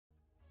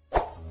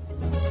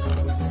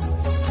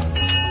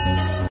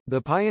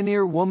The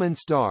Pioneer Woman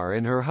star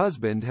and her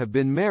husband have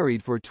been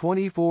married for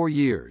 24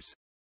 years.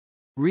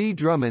 Ree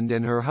Drummond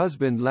and her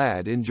husband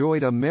Ladd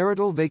enjoyed a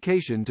marital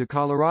vacation to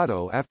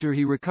Colorado after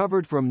he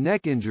recovered from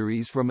neck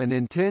injuries from an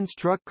intense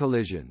truck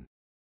collision.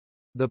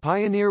 The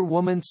Pioneer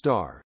Woman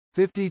star,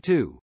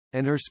 52,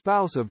 and her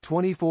spouse of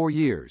 24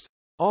 years,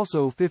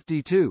 also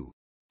 52,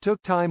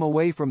 took time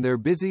away from their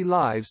busy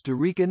lives to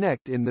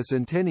reconnect in the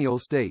Centennial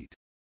State.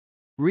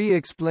 Ree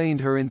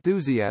explained her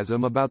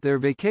enthusiasm about their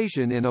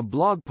vacation in a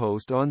blog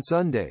post on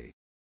Sunday.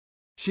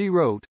 She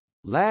wrote,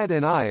 "Ladd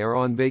and I are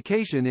on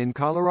vacation in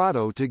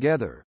Colorado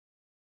together.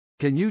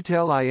 Can you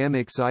tell I am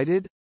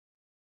excited?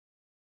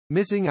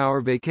 Missing our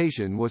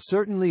vacation was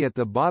certainly at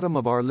the bottom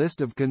of our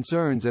list of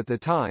concerns at the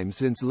time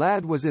since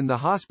Ladd was in the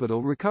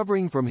hospital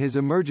recovering from his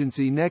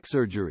emergency neck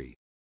surgery.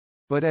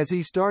 But as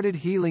he started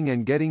healing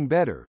and getting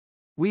better,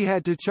 we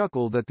had to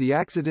chuckle that the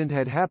accident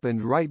had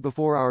happened right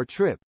before our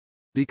trip,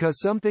 because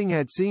something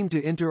had seemed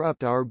to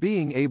interrupt our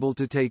being able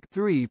to take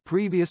 3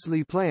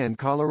 previously planned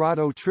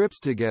Colorado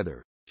trips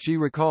together," she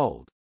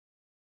recalled.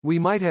 "We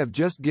might have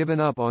just given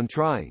up on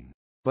trying.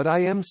 But I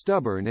am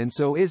stubborn and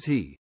so is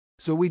he.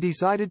 So we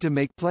decided to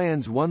make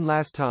plans one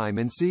last time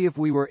and see if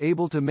we were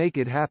able to make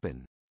it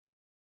happen."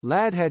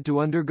 Ladd had to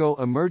undergo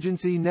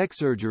emergency neck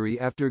surgery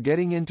after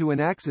getting into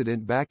an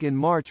accident back in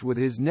March with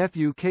his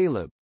nephew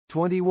Caleb,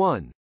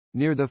 21,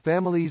 near the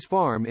family's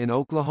farm in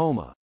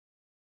Oklahoma.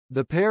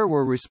 The pair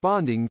were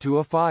responding to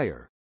a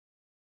fire.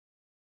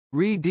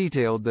 Ree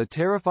detailed the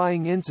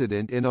terrifying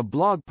incident in a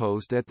blog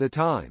post at the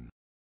time.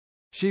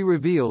 She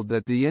revealed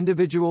that the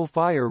individual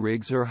fire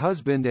rigs her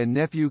husband and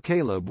nephew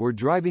Caleb were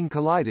driving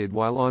collided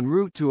while en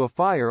route to a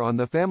fire on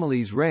the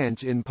family's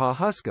ranch in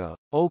Pawhuska,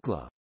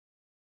 Oklahoma.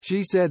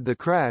 She said the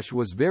crash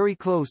was very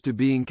close to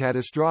being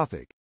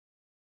catastrophic.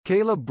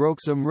 Caleb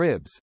broke some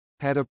ribs,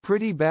 had a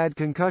pretty bad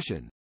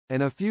concussion,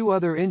 and a few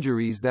other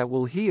injuries that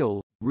will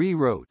heal, Ree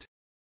wrote.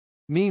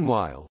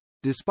 Meanwhile,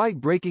 despite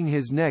breaking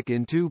his neck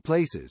in 2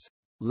 places,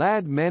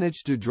 Ladd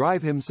managed to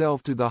drive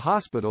himself to the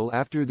hospital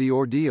after the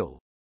ordeal.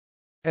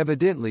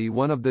 Evidently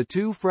one of the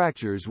 2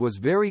 fractures was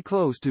very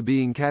close to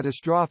being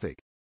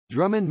catastrophic,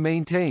 Drummond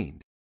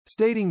maintained,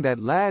 stating that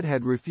Ladd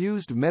had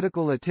refused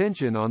medical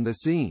attention on the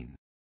scene.